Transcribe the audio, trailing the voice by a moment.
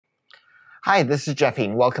Hi, this is Jeff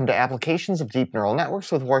Eaton. Welcome to Applications of Deep Neural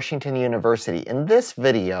Networks with Washington University. In this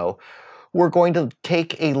video, we're going to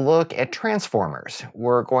take a look at transformers.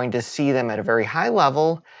 We're going to see them at a very high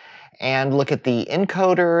level and look at the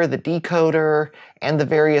encoder, the decoder, and the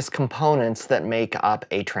various components that make up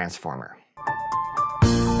a transformer.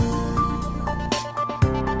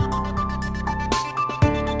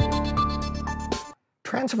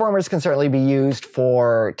 Transformers can certainly be used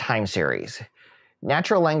for time series.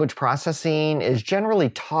 Natural language processing is generally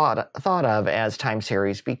thought of as time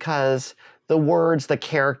series because the words, the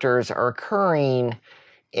characters are occurring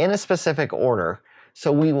in a specific order.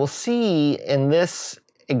 So we will see in this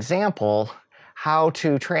example how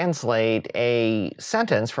to translate a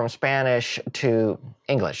sentence from Spanish to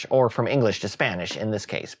English, or from English to Spanish in this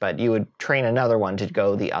case, but you would train another one to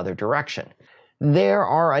go the other direction. There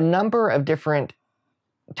are a number of different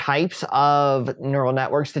types of neural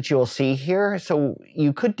networks that you will see here. So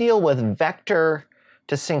you could deal with vector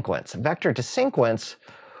to sequence. Vector to sequence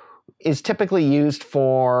is typically used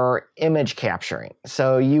for image capturing.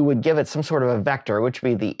 So you would give it some sort of a vector, which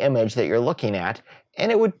would be the image that you're looking at,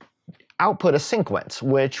 and it would output a sequence,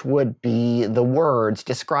 which would be the words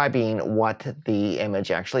describing what the image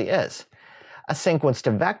actually is. A sequence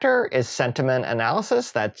to vector is sentiment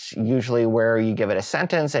analysis. That's usually where you give it a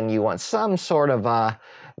sentence and you want some sort of a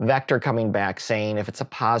vector coming back saying if it's a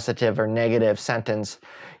positive or negative sentence.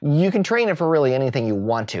 You can train it for really anything you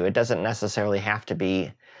want to. It doesn't necessarily have to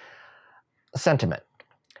be sentiment.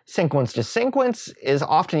 Sequence to sequence is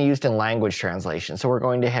often used in language translation. So we're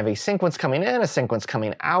going to have a sequence coming in, a sequence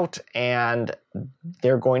coming out, and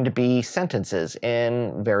they're going to be sentences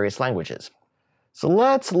in various languages. So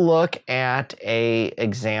let's look at an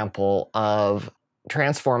example of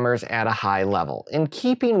transformers at a high level. In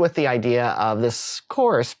keeping with the idea of this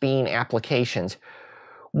course being applications,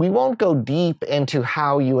 we won't go deep into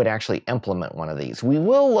how you would actually implement one of these. We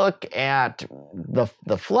will look at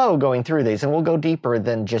the flow going through these, and we'll go deeper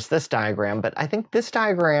than just this diagram, but I think this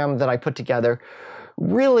diagram that I put together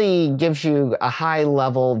really gives you a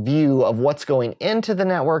high-level view of what's going into the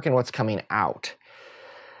network and what's coming out.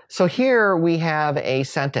 So here we have a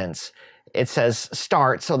sentence. It says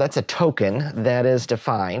start, so that's a token that is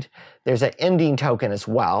defined. There's an ending token as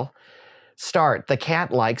well. Start, the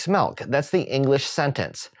cat likes milk. That's the English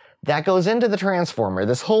sentence. That goes into the transformer.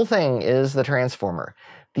 This whole thing is the transformer.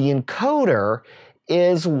 The encoder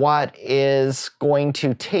is what is going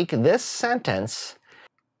to take this sentence,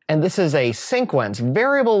 and this is a sequence,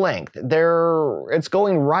 variable length. It's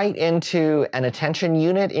going right into an attention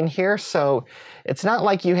unit in here, so it's not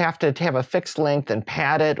like you have to have a fixed length and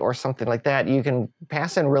pad it or something like that. You can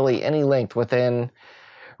pass in really any length within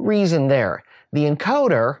reason there. The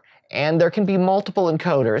encoder, and there can be multiple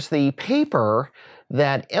encoders. The paper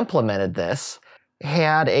that implemented this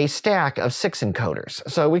had a stack of 6 encoders.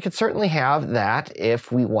 So we could certainly have that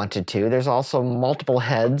if we wanted to. There's also multiple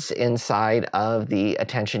heads inside of the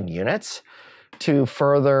attention units to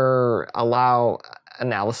further allow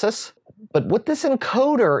analysis. But what this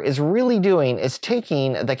encoder is really doing is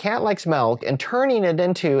taking the cat likes milk and turning it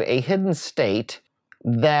into a hidden state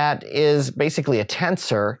that is basically a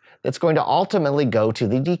tensor that's going to ultimately go to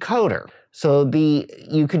the decoder. So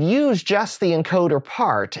you could use just the encoder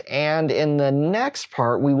part, and in the next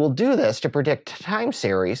part we will do this to predict time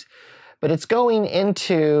series, but it's going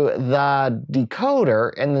into the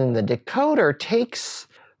decoder, and then the decoder takes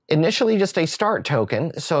initially just a start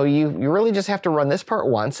token. So you really just have to run this part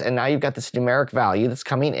once, and now you've got this numeric value that's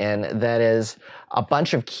coming in that is a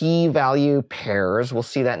bunch of key value pairs, we'll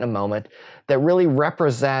see that in a moment, that really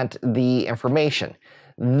represent the information.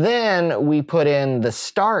 Then we put in the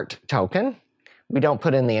start token. We don't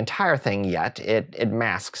put in the entire thing yet. It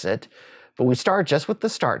masks it. But we start just with the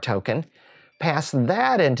start token, pass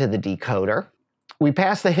that into the decoder. We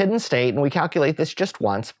pass the hidden state, and we calculate this just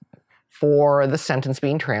once for the sentence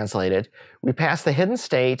being translated. We pass the hidden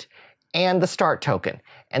state and the start token.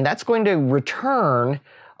 And that's going to return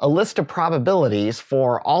a list of probabilities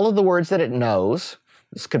for all of the words that it knows.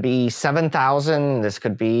 This could be 7,000, this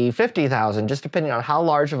could be 50,000, just depending on how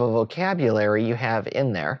large of a vocabulary you have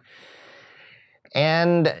in there.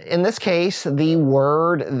 And in this case, the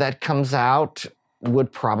word that comes out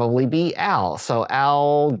would probably be el. So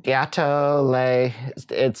el gato le,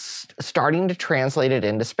 it's starting to translate it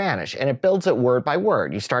into Spanish, and it builds it word by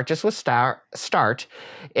word. You start just with start,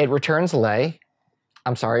 it returns le.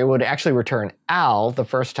 I'm sorry, it would actually return al the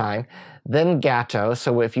first time, then gato.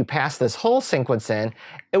 So if you pass this whole sequence in,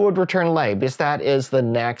 it would return le, because that is the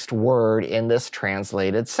next word in this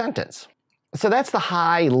translated sentence. So that's the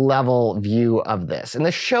high-level view of this. And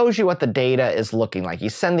this shows you what the data is looking like. You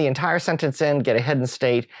send the entire sentence in, get a hidden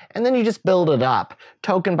state, and then you just build it up,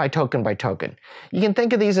 token by token by token. You can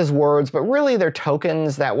think of these as words, but really they're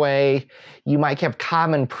tokens. That way you might have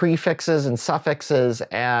common prefixes and suffixes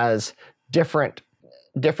as different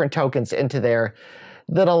tokens into there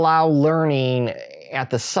that allow learning at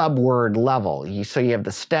the subword level. So you have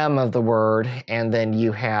the stem of the word, and then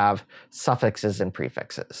you have suffixes and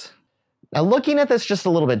prefixes. Now, looking at this just a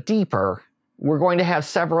little bit deeper, we're going to have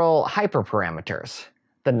several hyperparameters.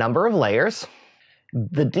 The number of layers,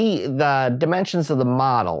 the dimensions of the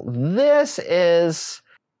model. This is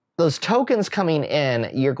those tokens coming in,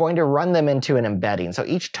 you're going to run them into an embedding. So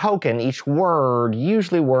each token, each word,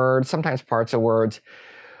 usually words, sometimes parts of words,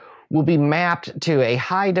 will be mapped to a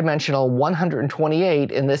high dimensional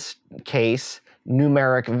 128, in this case,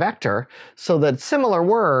 numeric vector, so that similar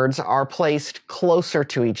words are placed closer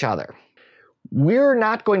to each other. We're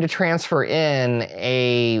not going to transfer in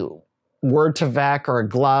a word2vec or a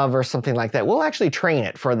glove or something like that. We'll actually train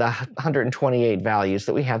it for the 128 values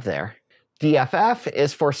that we have there. DFF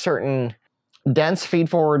is for certain dense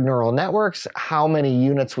feed-forward neural networks. How many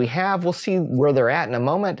units we have, we'll see where they're at in a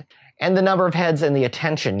moment. And the number of heads in the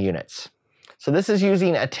attention units. So this is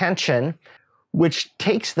using attention, which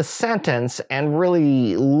takes the sentence and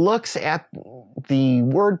really looks at the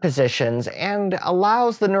word positions and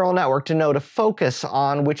allows the neural network to know to focus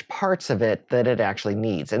on which parts of it that it actually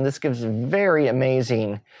needs. And this gives very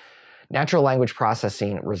amazing natural language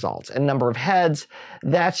processing results. And number of heads,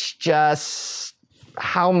 that's just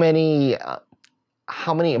how many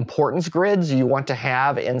importance grids you want to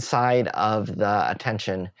have inside of the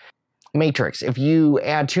attention matrix. If you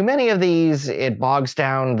add too many of these, it bogs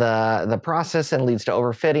down the process and leads to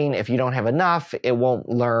overfitting. If you don't have enough, it won't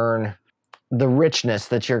learn the richness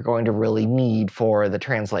that you're going to really need for the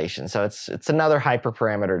translation. So it's another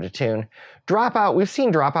hyperparameter to tune. Dropout, we've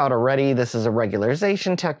seen dropout already. This is a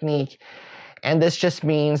regularization technique. And this just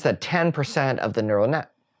means that 10% of the neural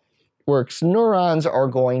network's neurons are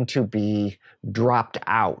going to be dropped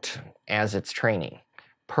out as it's training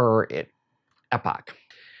per epoch.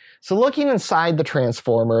 So looking inside the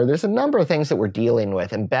transformer, there's a number of things that we're dealing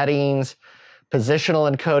with. Embeddings,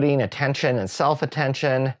 positional encoding, attention and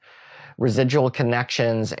self-attention, residual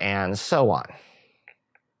connections, and so on.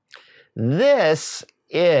 This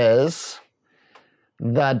is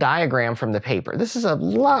the diagram from the paper. This is a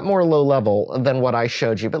lot more low level than what I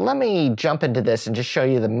showed you, but let me jump into this and just show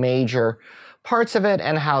you the major parts of it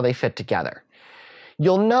and how they fit together.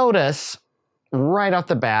 You'll notice right off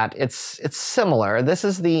the bat, it's similar. This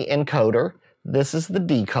is the encoder. This is the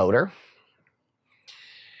decoder.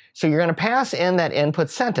 So you're going to pass in that input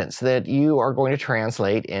sentence that you are going to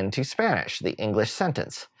translate into Spanish, the English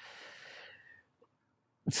sentence.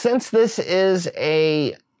 Since this is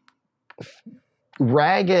a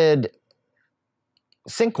ragged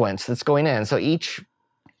sequence that's going in, so each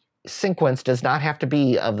sequence does not have to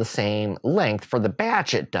be of the same length. For the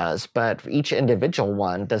batch it does, but each individual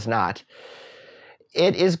one does not.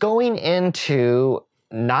 It is going into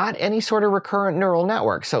not any sort of recurrent neural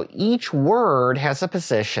network. So each word has a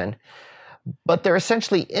position, but they're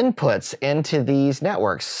essentially inputs into these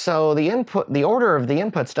networks. So the order of the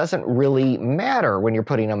inputs doesn't really matter when you're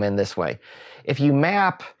putting them in this way. If you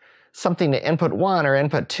map something to input 1 or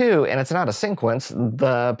input 2 and it's not a sequence,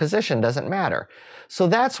 the position doesn't matter. So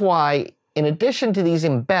that's why, in addition to these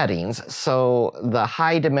embeddings, so the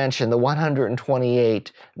high dimension, the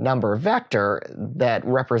 128 number vector that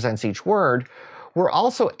represents each word, we're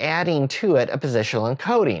also adding to it a positional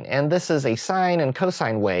encoding. And this is a sine and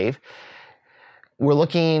cosine wave. We're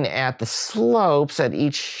looking at the slopes at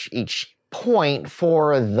each point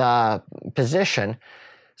for the position.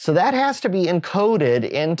 So that has to be encoded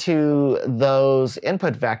into those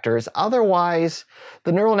input vectors. Otherwise,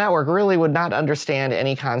 the neural network really would not understand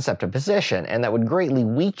any concept of position, and that would greatly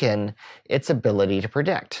weaken its ability to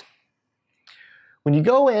predict. When you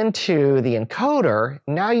go into the encoder,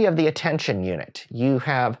 now you have the attention unit. You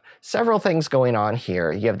have several things going on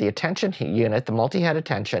here. You have the attention unit, the multi-head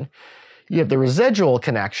attention. You have the residual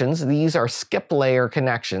connections. These are skip layer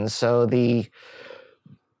connections. So the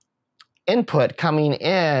input coming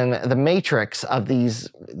in the matrix of these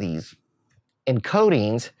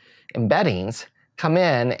encodings, embeddings, come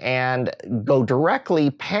in and go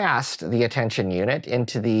directly past the attention unit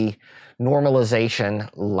into the normalization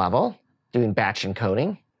level, doing batch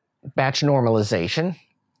encoding, batch normalization.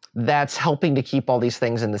 That's helping to keep all these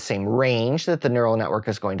things in the same range that the neural network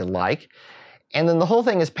is going to like. And then the whole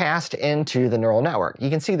thing is passed into the neural network. You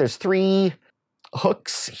can see there's 3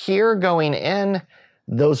 hooks here going in.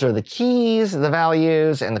 Those are the keys, the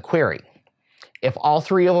values, and the query. If all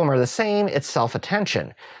three of them are the same, it's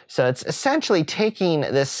self-attention. So it's essentially taking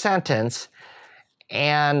this sentence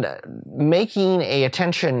and making an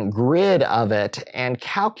attention grid of it and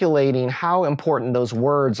calculating how important those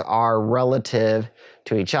words are relative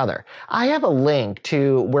to each other. I have a link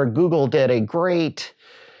to where Google did a great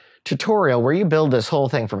tutorial where you build this whole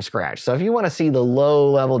thing from scratch. So if you want to see the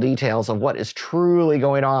low-level details of what is truly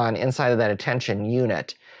going on inside of that attention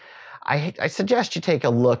unit, I suggest you take a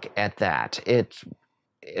look at that. It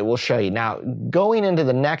will show you. Now, going into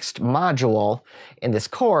the next module in this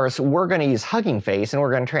course, we're going to use Hugging Face, and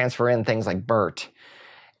we're going to transfer in things like BERT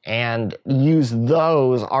and use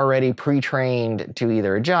those already pre-trained to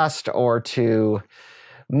either adjust or to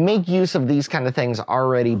make use of these kind of things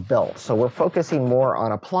already built. So we're focusing more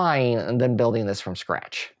on applying and then building this from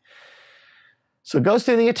scratch. So it goes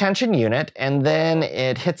through the attention unit, and then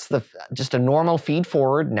it hits just a normal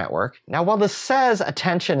feed-forward network. Now, while this says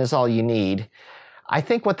attention is all you need, I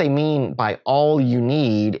think what they mean by all you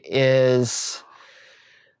need is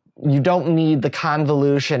you don't need the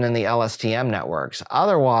convolution in the LSTM networks.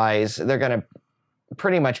 Otherwise, they're going to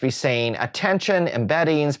pretty much be saying attention,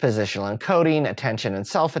 embeddings, positional encoding, attention and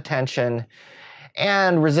self-attention,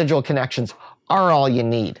 and residual connections are all you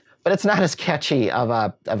need. But it's not as catchy of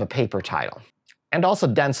a paper title. And also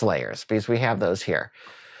dense layers, because we have those here.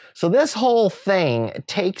 So this whole thing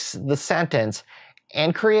takes the sentence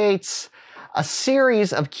and creates a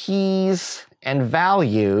series of keys and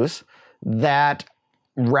values that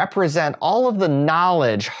represent all of the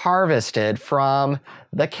knowledge harvested from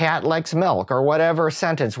the cat likes milk or whatever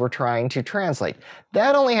sentence we're trying to translate.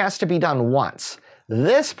 That only has to be done once.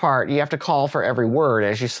 This part you have to call for every word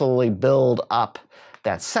as you slowly build up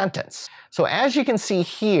that sentence. So as you can see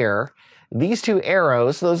here, these two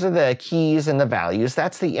arrows, those are the keys and the values.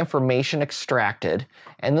 That's the information extracted.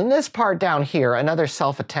 And then this part down here, another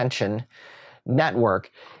self-attention network,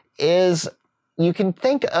 is you can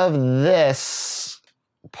think of this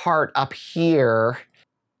part up here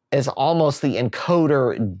as almost the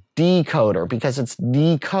encoder decoder, because it's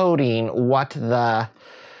decoding what the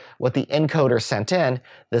encoder sent in.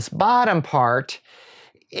 This bottom part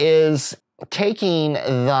is taking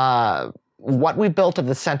what we built of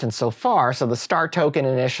the sentence so far, so the start token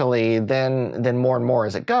initially, then more and more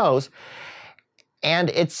as it goes, and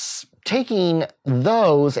it's taking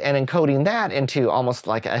those and encoding that into almost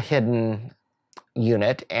like a hidden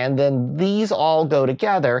unit, and then these all go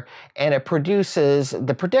together and it produces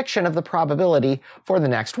the prediction of the probability for the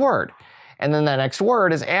next word. And then the next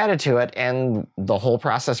word is added to it, and the whole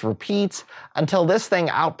process repeats until this thing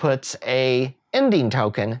outputs a ending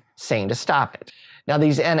token saying to stop it. Now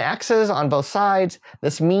these NXs on both sides,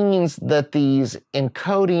 this means that these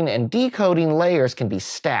encoding and decoding layers can be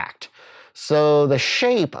stacked. So the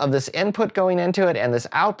shape of this input going into it and this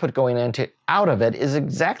output going out of it is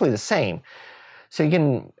exactly the same. So you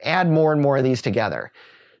can add more and more of these together.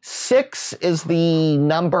 6 is the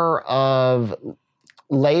number of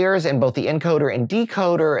layers in both the encoder and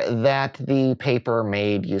decoder that the paper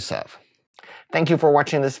made use of. Thank you for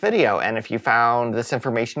watching this video, and if you found this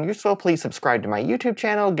information useful, please subscribe to my YouTube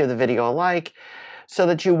channel, give the video a like, so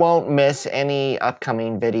that you won't miss any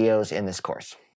upcoming videos in this course.